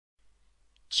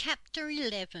Chapter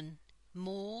 11.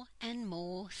 More and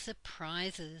More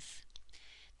Surprises.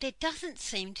 "There doesn't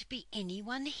seem to be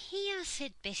anyone here,"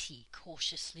 said Bessie,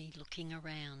 cautiously looking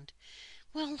around.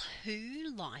 "Well, who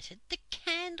lighted the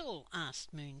candle?"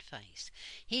 asked Moonface,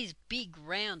 his big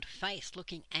round face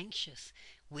looking anxious.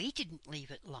 "We didn't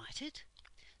leave it lighted."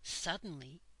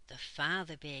 Suddenly the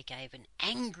Father Bear gave an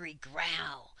angry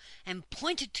growl and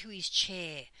pointed to his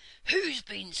chair. "Who's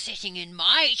been sitting in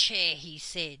my chair?" he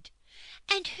said.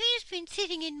 "And who's been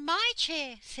sitting in my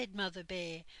chair?" said Mother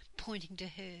Bear, pointing to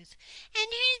hers. "And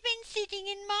who's been sitting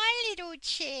in my little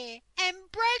chair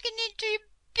and broken into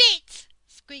bits?"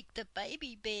 squeaked the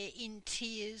baby bear in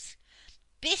tears.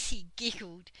 Bessie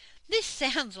giggled. "This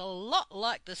sounds a lot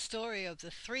like the story of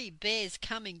the three bears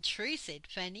coming true," said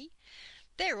Fanny.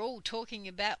 "They're all talking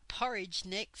about porridge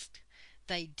next."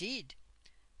 They did.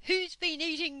 "Who's been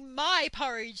eating my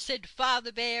porridge?" said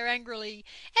Father Bear angrily.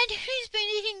 "And who's been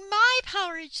eating my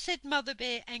porridge?" said Mother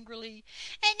Bear angrily.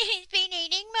 "And who's been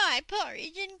eating my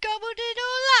porridge and gobbled it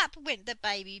all up?" went the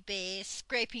baby bear,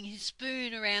 scraping his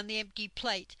spoon around the empty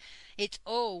plate. "It's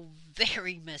all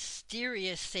very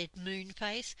mysterious," said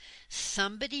Moonface.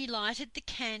 "Somebody lighted the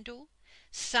candle,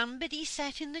 somebody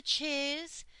sat in the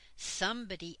chairs,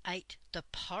 somebody ate the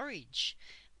porridge.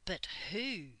 But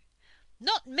who?"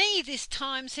 "Not me this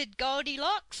time," said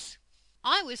Goldilocks.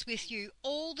 "I was with you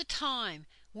all the time.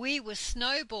 We were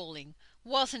snowballing,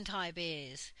 wasn't I,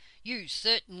 bears?" "You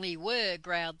certainly were,"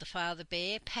 growled the Father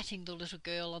Bear, patting the little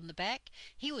girl on the back.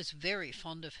 He was very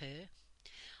fond of her.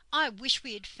 "I wish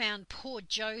we had found poor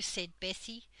Joe," said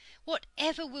Bessie.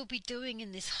 "Whatever will be doing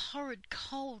in this horrid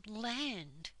cold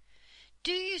land?"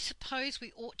 "Do you suppose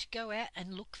we ought to go out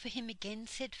and look for him again?"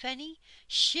 said Fanny,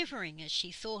 shivering as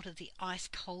she thought of the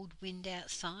ice-cold wind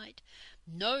outside.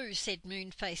 "No," said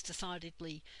Moonface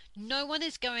decidedly. "No one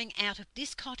is going out of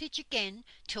this cottage again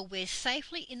till we're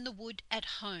safely in the wood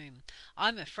at home.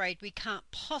 I'm afraid we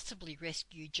can't possibly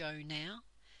rescue Joe now."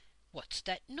 "What's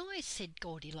that noise?" said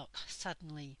Goldilocks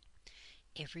suddenly.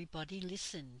 Everybody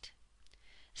listened.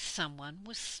 Someone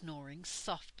was snoring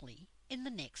softly in the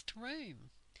next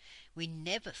room. "We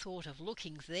never thought of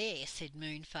looking there," said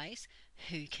Moonface.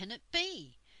 "Who can it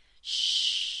be?"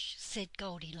 "Shh!" said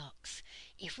Goldilocks.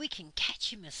 "If we can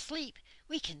catch him asleep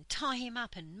we can tie him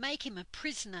up and make him a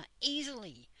prisoner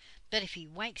easily. But if he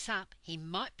wakes up he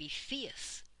might be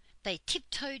fierce." They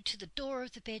tiptoed to the door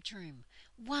of the bedroom.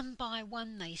 One by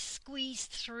one they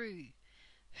squeezed through.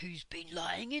 "Who's been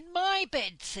lying in my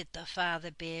bed?" said the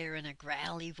Father Bear in a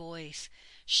growly voice.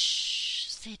 "Shh!"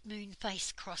 said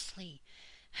Moonface crossly.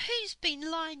 "Who's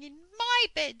been lying in my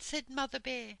bed?" said Mother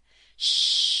Bear.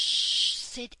 "Shh!"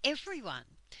 said everyone.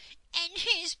 "And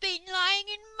who's been lying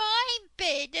in my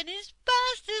bed and is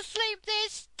fast asleep there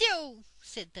still?"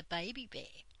 said the baby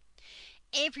bear.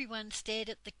 Everyone stared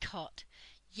at the cot.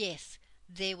 Yes,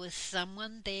 there was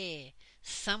someone there,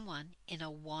 someone in a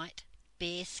white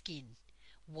bear skin.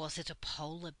 Was it a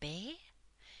polar bear?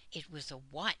 "It was a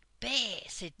white bear,"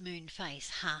 said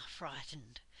Moonface, half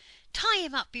frightened. "Tie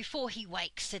him up before he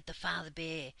wakes," said the Father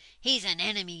Bear. "He's an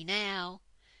enemy now."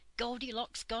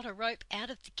 Goldilocks got a rope out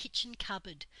of the kitchen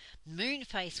cupboard.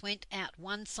 Moonface went out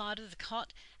one side of the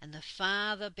cot and the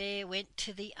Father Bear went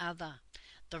to the other.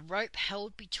 The rope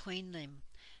held between them.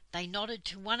 They nodded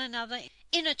to one another.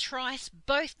 In a trice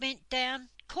both bent down,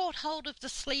 caught hold of the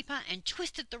sleeper, and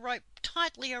twisted the rope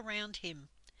tightly around him.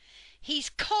 "He's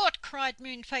caught!" cried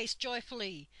Moonface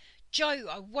joyfully. Joe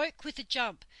awoke with a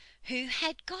jump. Who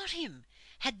had got him?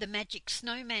 Had the magic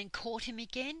snowman caught him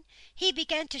again? He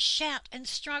began to shout and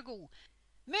struggle.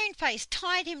 Moonface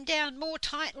tied him down more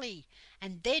tightly,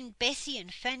 and then Bessie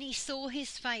and Fanny saw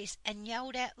his face and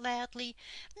yelled out loudly,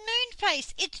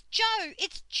 "Moonface, it's Joe!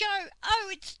 It's Joe! Oh,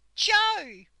 it's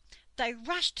Joe!" They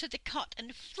rushed to the cot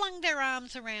and flung their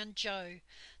arms around Joe.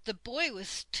 The boy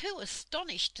was too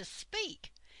astonished to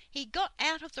speak. He got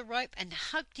out of the rope and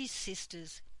hugged his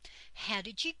sisters. "How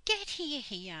did you get here?"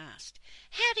 he asked.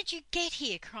 "How did you get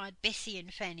here?" cried Bessie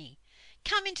and Fanny.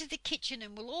 "Come into the kitchen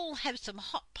and we'll all have some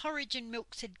hot porridge and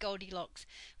milk," said Goldilocks.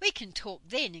 "We can talk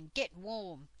then and get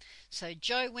warm." So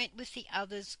Joe went with the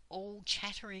others, all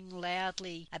chattering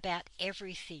loudly about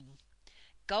everything.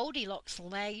 Goldilocks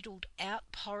ladled out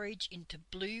porridge into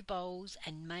blue bowls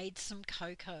and made some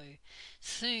cocoa.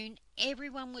 Soon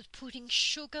everyone was putting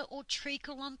sugar or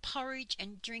treacle on porridge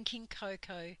and drinking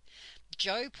cocoa.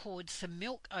 Joe poured some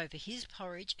milk over his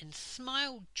porridge and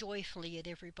smiled joyfully at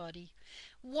everybody.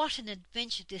 "What an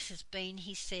adventure this has been,"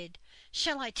 he said.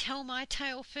 "Shall I tell my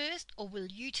tale first, or will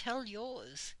you tell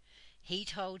yours?" He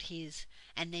told his,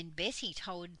 and then Bessie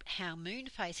told how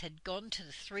Moonface had gone to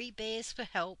the three bears for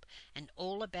help, and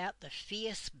all about the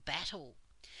fierce battle.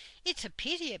 "It's a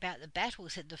pity about the battle,"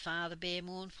 said the father bear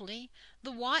mournfully.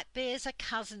 "The white bears are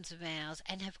cousins of ours,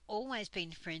 and have always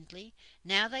been friendly.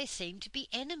 Now they seem to be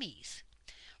enemies."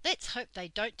 "Let's hope they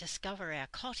don't discover our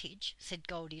cottage," said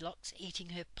Goldilocks, eating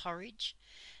her porridge.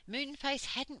 "Moonface,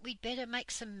 hadn't we better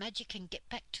make some magic and get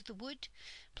back to the wood?"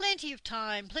 Plenty of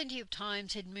time,"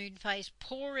 said Moonface,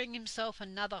 pouring himself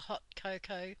another hot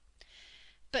cocoa.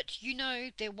 But you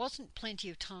know there wasn't plenty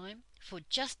of time, for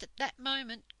just at that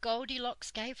moment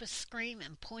Goldilocks gave a scream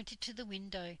and pointed to the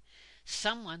window.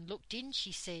 "Someone looked in,"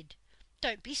 she said.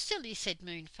 "Don't be silly," said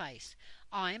Moonface.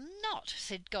 "I am not,"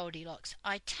 said Goldilocks.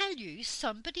 "I tell you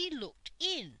somebody looked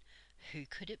in." Who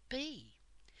could it be?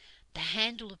 "The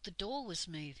handle of the door was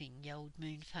moving," yelled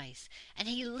Moonface, and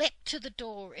he leapt to the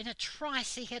door. In a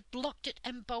trice he had locked it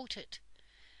and bolted.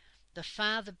 The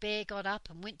father bear got up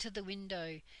and went to the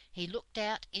window. He looked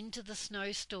out into the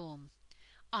snowstorm.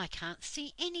 "I can't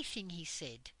see anything," he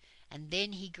said, and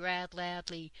then he growled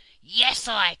loudly, "Yes,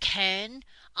 I can.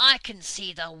 I can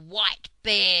see the white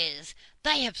bears.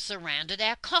 They have surrounded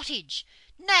our cottage.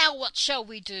 Now what shall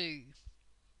we do?"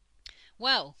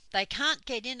 "Well, they can't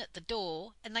get in at the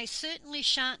door, and they certainly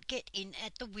shan't get in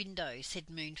at the window,"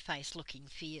 said Moonface, looking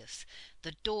fierce.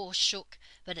 The door shook,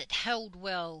 but it held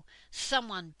well.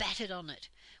 Someone battered on it.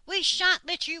 "We shan't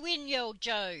let you in," yelled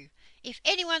Joe. "If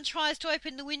anyone tries to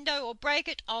open the window or break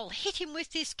it, I'll hit him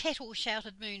with this kettle,"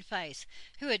 shouted Moonface,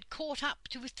 who had caught up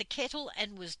with the kettle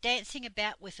and was dancing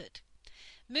about with it.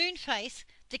 "Moonface,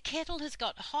 the kettle has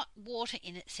got hot water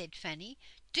in it," said Fanny.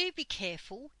 "Do be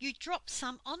careful, you drop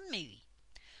some on me."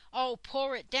 "I'll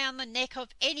pour it down the neck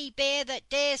of any bear that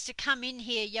dares to come in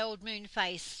here," yelled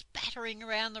Moonface, spattering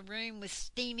around the room with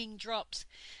steaming drops.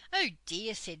 "Oh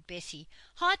dear," said Bessie.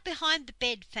 "Hide behind the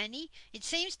bed, Fanny. It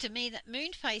seems to me that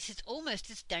Moonface is almost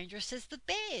as dangerous as the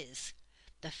bears."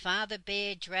 The father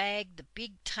bear dragged the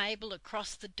big table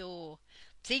across the door.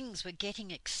 Things were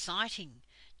getting exciting.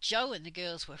 Joe and the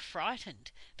girls were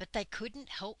frightened, but they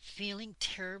couldn't help feeling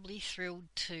terribly thrilled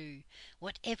too.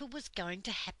 Whatever was going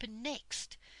to happen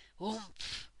next?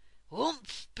 "Oomph,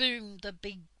 oomph," boomed the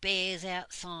big bears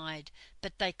outside,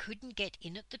 but they couldn't get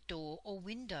in at the door or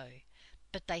window.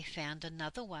 But they found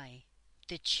another way.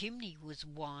 The chimney was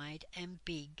wide and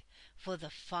big, for the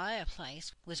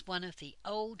fireplace was one of the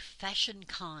old-fashioned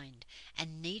kind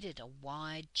and needed a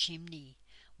wide chimney.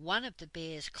 One of the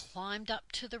bears climbed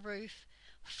up to the roof,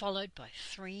 followed by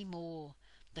 3 more.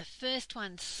 The first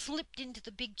one slipped into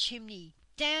the big chimney.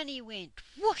 Down he went,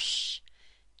 whoosh!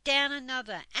 Down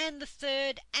another, and the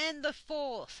third, and the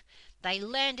fourth. They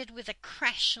landed with a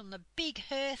crash on the big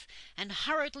hearth and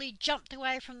hurriedly jumped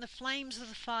away from the flames of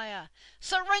the fire.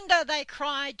 "Surrender!" they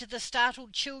cried to the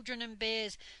startled children and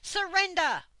bears.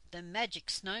 "Surrender! The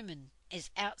magic snowman is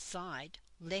outside.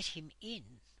 Let him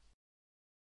in."